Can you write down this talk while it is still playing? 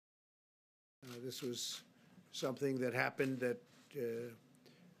This was something that happened that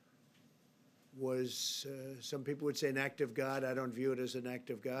was, some people would say, an act of God. I don't view it as an act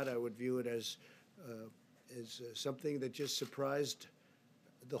of God. I would view it as something that just surprised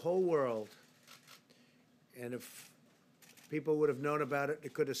the whole world. And if people would have known about it,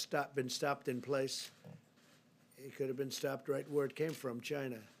 it could have been stopped in place. It could have been stopped right where it came from,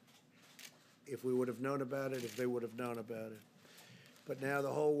 China. If we would have known about it, if they would have known about it. But now the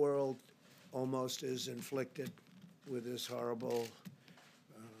whole world almost is inflicted with this horrible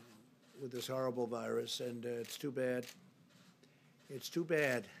virus, and it's too bad. It's too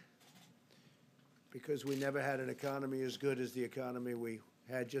bad, because we never had an economy as good as the economy we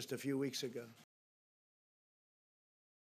had just a few weeks ago.